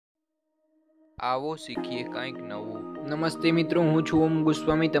આવો શીખીએ કંઈક નવું। નમસ્તે મિત્રો, હું છું ઓમ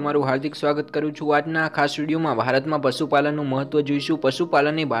ગોસ્વામી, તમારું હાર્દિક સ્વાગત કરું છું। આજના ખાસ વિડીયોમાં ભારતમાં પશુપાલનનું મહત્વ જોઈશું।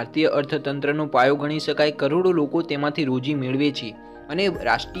 પશુપાલનને ભારતીય અર્થતંત્રનો પાયો ગણી શકાય। કરોડો લોકો તેમાંથી રોજી મેળવે છે અને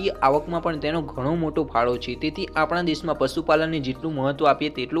રાષ્ટ્રીય આવકમાં પણ તેનો ઘણો મોટો ફાળો છે। તેથી આપણા દેશમાં પશુપાલનને જેટલું મહત્વ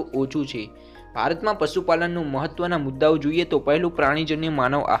આપીએ તેટલું ઓછું છે। ભારતમાં પશુપાલનના મહત્વના મુદ્દાઓ જોઈએ તો પહેલું પ્રાણીજન્ય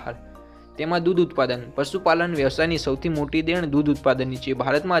માનવ આહાર, તેમાં દૂધ ઉત્પાદન। પશુપાલન વ્યવસાયની સૌથી મોટી દેણ દૂધ ઉત્પાદનની છે।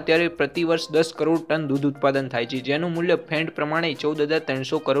 ભારતમાં અત્યારે પ્રતિ વર્ષ 10 કરોડ ટન દૂધ ઉત્પાદન થાય છે, જેનું મૂલ્ય ફેન્ટ પ્રમાણે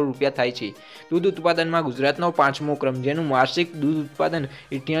 14,300 કરોડ રૂપિયા થાય છે। દૂધ ઉત્પાદનમાં ગુજરાતનો 5મો ક્રમ, જેનું વાર્ષિક દૂધ ઉત્પાદન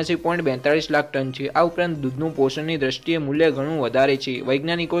 88.42 લાખ ટન છે। આ ઉપરાંત દૂધનું પોષણની દ્રષ્ટિએ મૂલ્ય ઘણું વધારે છે।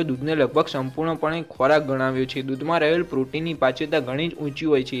 વૈજ્ઞાનિકોએ દૂધને લગભગ સંપૂર્ણપણે ખોરાક ગણાવ્યો છે। દૂધમાં રહેલ પ્રોટીનની પાચ્યતા ઘણી જ ઊંચી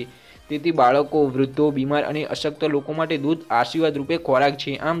હોય છે, તેથી બાળકો, વૃદ્ધો, બીમાર અને અશક્ત લોકો માટે દૂધ આશીર્વાદ રૂપે ખોરાક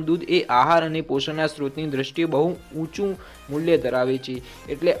છે। આમ દૂધ એ આહાર અને પોષણના સ્ત્રોતની દ્રષ્ટિએ બહુ ઊંચું મૂલ્ય ધરાવે છે,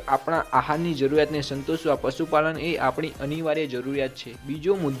 એટલે આપણા આહારની જરૂરિયાતને સંતોષવા પશુપાલન એ આપણી અનિવાર્ય જરૂરિયાત છે।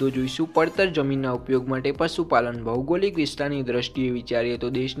 બીજો મુદ્દો જોઈશું પડતર જમીનના ઉપયોગ માટે પશુપાલન। ભૌગોલિક વિસ્તારની દ્રષ્ટિએ વિચારીએ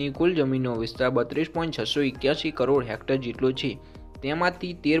તો દેશની કુલ જમીનનો વિસ્તાર 32.681 કરોડ હેક્ટર જેટલો છે।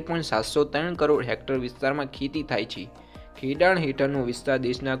 તેમાંથી 13.703 કરોડ હેક્ટર વિસ્તારમાં ખેતી થાય છે। ખેડાણ હેઠળનો વિસ્તાર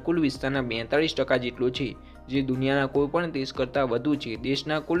દેશના કુલ વિસ્તારના 42% જેટલો છે, જે દુનિયાના કોઈપણ દેશ કરતાં વધુ છે।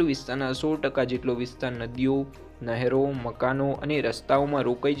 દેશના કુલ વિસ્તારના 16% જેટલો વિસ્તાર નદીઓ, નહેરો, મકાનો અને રસ્તાઓમાં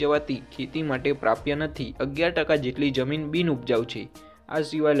રોકાઈ જવાથી ખેતી માટે પ્રાપ્ય નથી। 11% જેટલી જમીન બિનઉપજાઉ છે। આ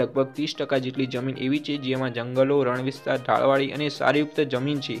સિવાય લગભગ 30% જેટલી જમીન એવી છે જેમાં જંગલો, રણ વિસ્તાર, ઢાળવાળી અને સારયુક્ત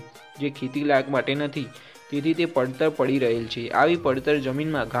જમીન છે, જે ખેતી લાયક માટે નથી, તેથી તે પડતર પડી રહેલ છે। આવી પડતર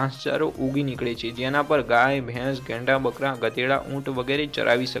જમીનમાં ઘાસચારો ઉગી નીકળે છે, જેના પર ગાય, ભેંસ, ગેંડા, બકરા, ગધેડા, ઊંટ વગેરે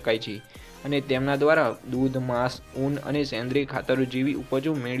ચરાવી શકાય છે અને તેમના દ્વારા દૂધ, માંસ, ઊન અને સેન્દ્રિય ખાતરો જેવી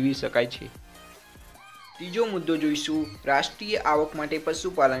ઉપજો મેળવી શકાય છે। ત્રીજો મુદ્દો જોઈશું રાષ્ટ્રીય આવક માટે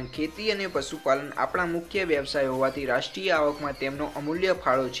પશુપાલન। ખેતી અને પશુપાલન આપણા મુખ્ય વ્યવસાય હોવાથી રાષ્ટ્રીય આવકમાં તેમનો અમૂલ્ય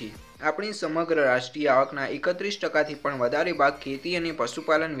ફાળો છે। આપણી સમગ્ર રાષ્ટ્રીય આવકના 31%થી પણ વધારે ભાગ ખેતી અને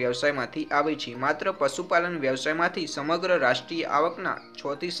પશુપાલન વ્યવસાયમાંથી આવે છે। માત્ર પશુપાલન વ્યવસાયમાંથી સમગ્ર રાષ્ટ્રીય આવકના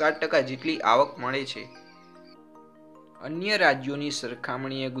 6 થી 7% જેટલી આવક મળે છે। અન્ય રાજ્યોની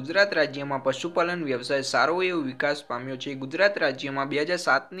સરખામણીએ ગુજરાત રાજ્યમાં પશુપાલન વ્યવસાય સારો એવો વિકાસ પામ્યો છે। ગુજરાત રાજ્યમાં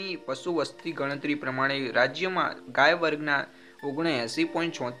 2007ની પશુ વસ્તી ગણતરી પ્રમાણે રાજ્યમાં ગાય વર્ગના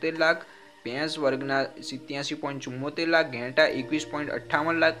 79.76 લાખ, ભેંસ વર્ગના 87.74 લાખ, ઘેંટા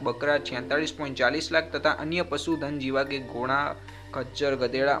 21.58 લાખ, બકરા 46.40 લાખ તથા અન્ય પશુધન જેવા કે ઘોડા, ખચ્ચર,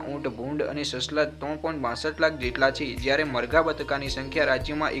 ગધેડા, ઊંટ, ભૂંડ અને સસલા 3.62 લાખ જેટલા છે। જ્યારે મરઘા બતકાની સંખ્યા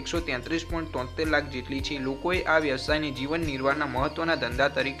રાજ્યમાં 133.73 લાખ જેટલી છે। લોકોએ આ વ્યવસાયને જીવન નિર્વાહના મહત્વના ધંધા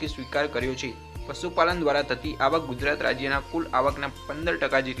તરીકે સ્વીકાર કર્યો છે। પશુપાલન દ્વારા થતી આવક ગુજરાત રાજ્યના કુલ આવકના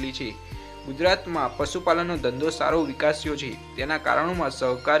 15% જેટલી છે। ગુજરાતમાં પશુપાલનનો ધંધો સારો વિકસ્યો છે। તેના કારણોમાં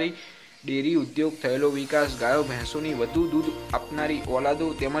સહકારી ડેરી ઉદ્યોગ થયેલો વિકાસ, ગાયો ભેંસોની વધુ દૂધ આપનારી ઓલાદો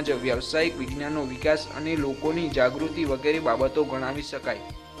તેમજ વ્યાવસાયિક વિજ્ઞાનનો વિકાસ અને લોકોની જાગૃતિ વગેરે બાબતો ગણાવી શકાય।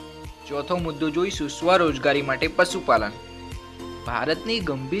 ચોથો મુદ્દો જોઈશું સ્વરોજગારી માટે પશુપાલન। ભારતની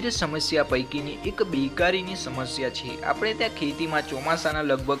ગંભીર સમસ્યા પૈકીની એક બેકારીની સમસ્યા છે। આપણે ત્યાં ખેતીમાં ચોમાસાના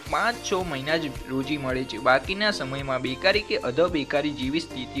લગભગ 5-6 મહિના જ રોજી મળે છે, બાકીના સમયમાં બેકારી કે અધ બેકારી જેવી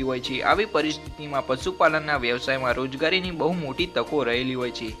સ્થિતિ હોય છે। આવી પરિસ્થિતિમાં પશુપાલનના વ્યવસાયમાં રોજગારીની બહુ મોટી તકો રહેલી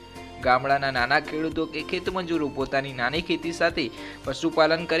હોય છે। ગામડાના નાના ખેડૂતો કે ખેતમજૂરો પોતાની નાની ખેતી સાથે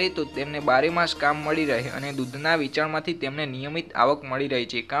પશુપાલન કરે તો તેમને 12 માસ કામ મળી રહે અને દૂધના વેચાણમાંથી તેમને નિયમિત આવક મળી રહે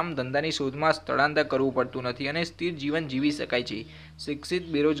છે। કામ ધંધાની શોધમાં સ્થળાંતર કરવું પડતું નથી અને સ્થિર જીવન જીવી શકાય છે। શિક્ષિત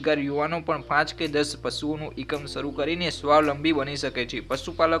બેરોજગાર યુવાનો પણ 5 કે 10 પશુઓનું એકમ શરૂ કરીને સ્વાવલંબી બની શકે છે।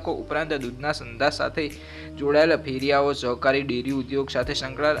 પશુપાલકો ઉપરાંત દૂધના ધંધા સાથે જોડાયેલા ફેરિયાઓ, સહકારી ડેરી ઉદ્યોગ સાથે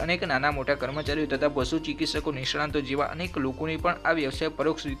સંકળાયેલ અનેક નાના મોટા કર્મચારીઓ તથા પશુ ચિકિત્સકો, નિષ્ણાતો જેવા અનેક લોકોને પણ આ વ્યવસાય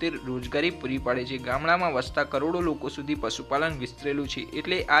પરોક્ષ રીતે રોજગારી પૂરી પાડે છે। ગામડામાં વસતા કરોડો લોકો સુધી પશુપાલન વિસ્તરેલું છે,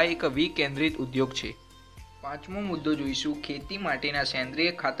 એટલે આ એક વિકેન્દ્રિત ઉદ્યોગ છે। પાંચમો મુદ્દો જોઈશું ખેતી માટેના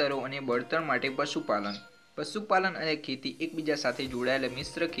સેન્દ્રિય ખાતરો અને બળતણ માટે પશુપાલન। પશુપાલન અને ખેતી એકબીજા સાથે જોડાયેલા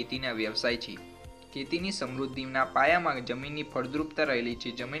મિશ્ર ખેતીના વ્યવસાય છે। ખેતીની સમૃદ્ધિના પાયામાં જમીનની ફળદ્રુપતા રહેલી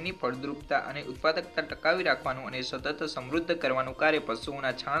છે। જમીનની ફળદ્રુપતા અને ઉત્પાદકતા ટકાવી રાખવાનું અને સતત સમૃદ્ધ કરવાનું કાર્ય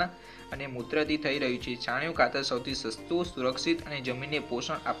પશુઓના છાણ અને મૂત્રથી થઈ રહ્યું છે। છાણિયું ખાતર સૌથી સસ્તું, સુરક્ષિત અને જમીનને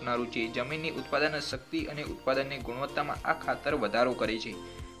પોષણ આપનારું છે। જમીનની ઉત્પાદન શક્તિ અને ઉત્પાદનની ગુણવત્તામાં આ ખાતર વધારો કરે છે।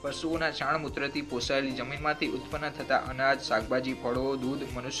 પશુઓના છાણ મૂત્રથી પોષાયેલી જમીનમાંથી ઉત્પન્ન થતા અનાજ, શાકભાજી, ફળો, દૂધ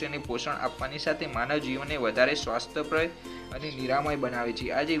મનુષ્યને પોષણ આપવાની સાથે માનવ જીવનને વધારે સ્વાસ્થ્યપ્રદ અને નિરામય બનાવે છે।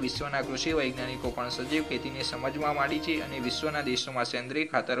 આજે વિશ્વના કૃષિ વૈજ્ઞાનિકો પણ સજીવ ખેતીને સમજવા માંડી છે અને વિશ્વના દેશોમાં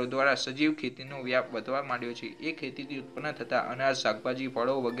સેન્દ્રિય ખાતરો દ્વારા સજીવ ખેતીનો વ્યાપ વધવા માંડ્યો છે। એ ખેતીથી ઉત્પન્ન થતા અનાજ, શાકભાજી,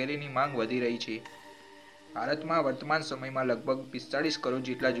 ફળો વગેરેની માંગ વધી રહી છે। ભારતમાં વર્તમાન સમયમાં લગભગ 45 કરોડ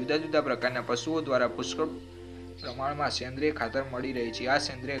જેટલા જુદા જુદા પ્રકારના પશુઓ દ્વારા પુષ્કળ પ્રમાણમાં સેન્દ્રિય ખાતર મળી રહે છે. આ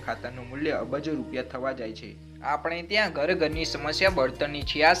સેન્દ્રિય ખાતરનું મૂલ્ય અબજો રૂપિયા થવા જાય છે. આપણે ત્યાં ઘરની સમસ્યા બળતણની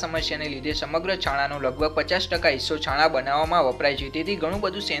છે. આ સમસ્યાને લીધે સમગ્ર છાણાનો લગભગ 50% હિસ્સો છાણા બનાવવામાં વપરાય છે. તેથી ઘણું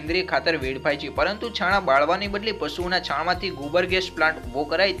બધું સેન્દ્રિય ખાતર વેડફાય છે. પરંતુ છાણા બાળવાને બદલે પશુઓના છાણમાંથી ગોબર ગેસ પ્લાન્ટ ઊભો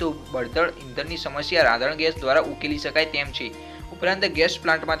કરાય તો બળતણ ઇંધણની સમસ્યા રાંધણ ગેસ દ્વારા ઉકેલી શકાય તેમ છે. ઉપરાંત ગેસ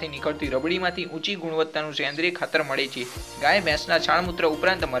પ્લાન્ટમાંથી નીકળતી રબડીમાંથી ઊંચી ગુણવત્તાનું સેન્દ્રિય ખાતર મળે છે. ગાય ભેંસના છાણમૂત્ર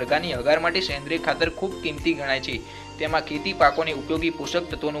ઉપરાંત મરઘાની હગાર માટે સેન્દ્રિય ખાતર ખૂબ કિંમતી ગણાય છે. તેમાં ખેતી પાકોને ઉપયોગી પોષક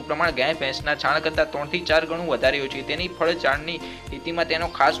તત્વોનું પ્રમાણ ગાય ભેંસના છાણ કરતાં 3 થી 4 ગણું વધારે હોય છે. તેની ફળ છાણની ખેતીમાં તેનો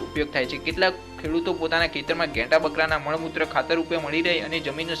ખાસ ઉપયોગ થાય છે. કેટલાક ખેડૂતો પોતાના ખેતરમાં ઘેટા બકરાના મળમૂત્ર ખાતર રૂપે મળી રહે અને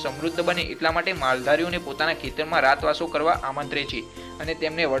જમીન સમૃદ્ધ બને એટલા માટે માલધારીઓને પોતાના ખેતરમાં રાતવાસો કરવા આમંત્રે છે અને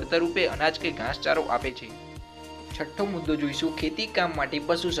તેમને વળતર રૂપે અનાજ કે ઘાસચારો આપે છે. છઠ્ઠો મુદ્દો જોઈશું, ખેતી કામ માટે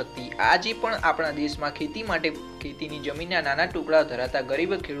પશુ શક્તિ. આજે પણ આપણા દેશમાં ખેતી માટે ખેતીની જમીનના નાના ટુકડા ધરાવતા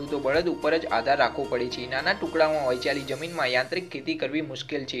ગરીબ ખેડૂતો બળદ ઉપર જ આધાર રાખવો પડે છે. નાના ટુકડામાં વહેંચાયેલી જમીનમાં યાંત્રિક ખેતી કરવી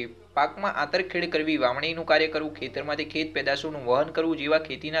મુશ્કેલ છે. પાકમાં આંતરખેડ કરવી, વાવણીનું કાર્ય કરવું, ખેતરમાંથી ખેત પેદાશોનું વહન કરવું જેવા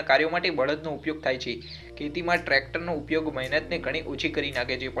ખેતીના કાર્યો માટે બળદનો ઉપયોગ થાય છે. ખેતીમાં ટ્રેક્ટરનો ઉપયોગ મહેનતને ઘણી ઓછી કરી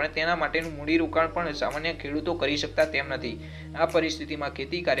નાખે છે, પણ તેના માટેનું મૂડીરોકાણ પણ સામાન્ય ખેડૂતો કરી શકતા તેમ નથી. આ પરિસ્થિતિમાં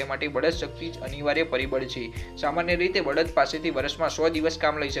ખેતી કાર્ય માટે બળદ શક્તિ જ અનિવાર્ય પરિબળ છે. સામાન્ય રીતે બળદ પાસેથી વર્ષમાં 100 દિવસ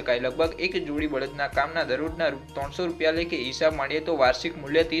કામ લઈ શકાય. લગભગ એક જોડી બળદના કામના દરરોજના 300 રૂપિયા લેખે હિસાબ માંડીએ તો વાર્ષિક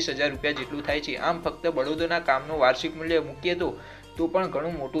મૂલ્ય 30,000 રૂપિયા જેટલું થાય છે. આમ ફક્ત બળદોના કામનું વાર્ષિક મૂલ્ય મૂકીએ તો પણ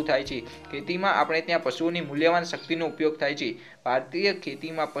ઘણું મોટું થાય છે. ખેતીમાં આપણે ત્યાં પશુઓની મૂલ્યવાન શક્તિનો ઉપયોગ થાય છે. ભારતીય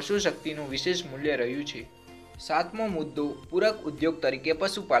ખેતીમાં પશુ શક્તિનું વિશેષ મૂલ્ય રહ્યું છે. સાતમો મુદ્દો, પૂરક ઉદ્યોગ તરીકે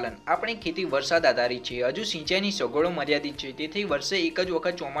પશુપાલન. આપણી ખેતી વરસાદ આધારિત છે. હજુ સિંચાઈની સગવડો મર્યાદિત છે, તેથી વર્ષે એક જ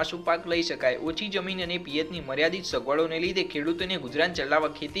વખત ચોમાસું પાક લઈ શકાય. ઓછી જમીન અને પિયતની મર્યાદિત સગવડોને લીધે ખેડૂતોને ગુજરાન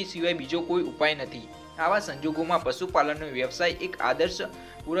ચલાવવા ખેતી સિવાય બીજો કોઈ ઉપાય નથી. આવા સંજોગોમાં પશુપાલનનો વ્યવસાય એક આદર્શ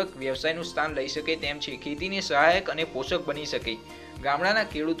પૂરક વ્યવસાયનું સ્થાન લઈ શકે તેમ છે. ખેતીને સહાયક અને પોષક બની શકે. ગામડાના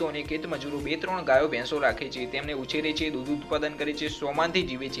ખેડૂતો અને ખેતમજૂરો 2-3 ગાયો ભેંસો રાખે છે, તેમને ઉછેરે છે, દૂધ ઉત્પાદન કરે છે, સોમાનથી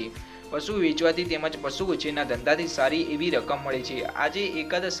જીવે છે. પશુ વેચવાથી તેમજ પશુ ઉછેરના ધંધાથી સારી એવી રકમ મળે છે. આજે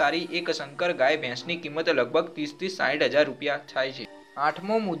એકાદ સારી એક સંકર ગાય ભેંસની કિંમત લગભગ 30,000 થી 60,000 રૂપિયા થાય છે.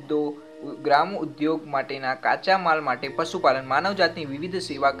 આઠમો મુદ્દો, ગ્રામ ઉદ્યોગ માટેના કાચા માલ માટે પશુપાલન. માનવજાતની વિવિધ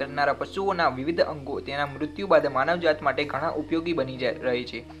સેવા કરનારા પશુઓના વિવિધ અંગો તેના મૃત્યુ બાદ માનવજાત માટે ઘણા ઉપયોગી બની રહે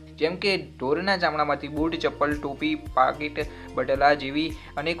છે. જેમ કે ઢોરના ચામડામાંથી બૂટ, ચપ્પલ, ટોપી, પાકીટ, બટલા જેવી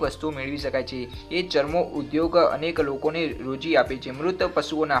અનેક વસ્તુઓ મેળવી શકાય છે. એ ચર્મો ઉદ્યોગ અનેક લોકોને રોજી આપે છે. મૃત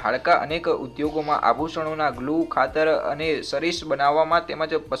પશુઓના હાડકાં અનેક ઉદ્યોગોમાં આભૂષણોના ગ્લુ, ખાતર અને સરીસ બનાવવામાં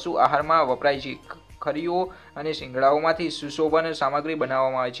તેમજ પશુ આહારમાં વપરાય છે. ખરીઓ અને શિંગડાઓમાંથી સુશોભન સામગ્રી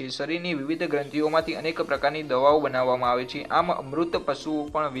બનાવવામાં આવે છે. શરીરની વિવિધ ગ્રંથિઓમાંથી અનેક પ્રકારની દવાઓ બનાવવામાં આવે છે. આમ મૃત પશુઓ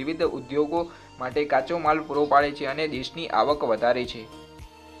પણ વિવિધ ઉદ્યોગો માટે કાચો માલ પૂરો પાડે છે અને દેશની આવક વધારે છે.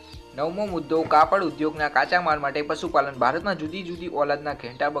 નવમો મુદ્દો, કાપડ ઉદ્યોગના કાચા માલ માટે પશુપાલન. ભારતમાં જુદી જુદી ઓલાદના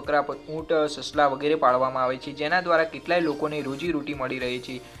ઘેટા, બકરા, ઊંટ, સસલા વગેરે પાળવામાં આવે છે, જેના દ્વારા કેટલાય લોકોને રોજીરોટી મળી રહી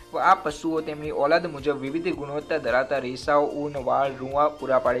છે. આ પશુઓ તેમની ઓલાદ મુજબ વિવિધ ગુણવત્તા ધરાવતા રેસાઓ, ઊન, વાળ, રૂંવા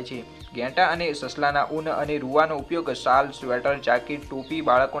પૂરા પાડે છે. ઘેટા અને સસલાના ઊન અને રૂવાનો ઉપયોગ શાલ, સ્વેટર, જાકીટ, ટોપી,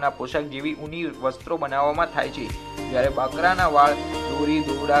 બાળકોના પોશાક જેવી ઊની વસ્ત્રો બનાવવામાં થાય છે. જ્યારે બકરાના વાળ દોરી,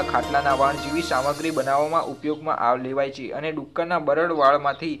 દોરડા, ખાટલાના વાળ જેવી સામગ્રી બનાવવામાં ઉપયોગમાં લેવાય છે અને ડુક્કરના બરડ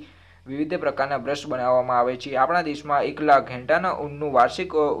વાળમાંથી વિવિધ પ્રકારના બ્રશ બનાવવામાં આવે છે. આપણા દેશમાં એકલા ઘેટાના ઊનનું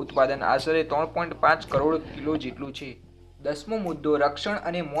વાર્ષિક ઉત્પાદન આશરે 3.5 કરોડ કિલો જેટલું છે. 10મો મુદ્દો, રક્ષણ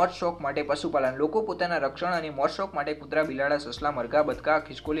અને મોજ શોખ માટે પશુપાલન. લોકો પોતાના રક્ષણ અને મોજ શોખ માટે કૂતરા, બિલાડા, સસલા, મરઘા, બતકા,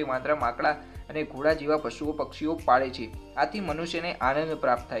 ખિસકોલી, વાંદરા, માકડા અને ઘોડા જેવા પશુઓ પક્ષીઓ પાળે છે. આથી મનુષ્યને આનંદ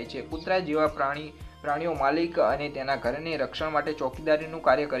પ્રાપ્ત થાય છે. કૂતરા જેવા પ્રાણીઓ માલિક અને તેના ઘરને રક્ષણ માટે ચોકીદારીનું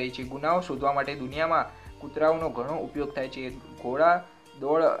કાર્ય કરે છે. ગુનાઓ શોધવા માટે દુનિયામાં કૂતરાઓનો ઘણો ઉપયોગ થાય છે. ઘોડા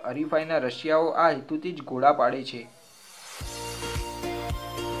દોડ હરીફાઈના રશિયાઓ આ હેતુથી જ ઘોડા પાડે છે.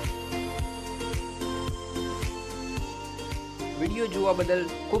 વિડીયો જોવા બદલ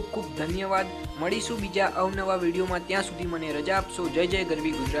ખૂબ ખૂબ ધન્યવાદ. મળીશું બીજા અવનવા વિડીયોમાં. ત્યાં સુધી મને રજા આપશો. જય જય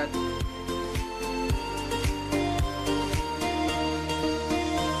ગરવી ગુજરાત.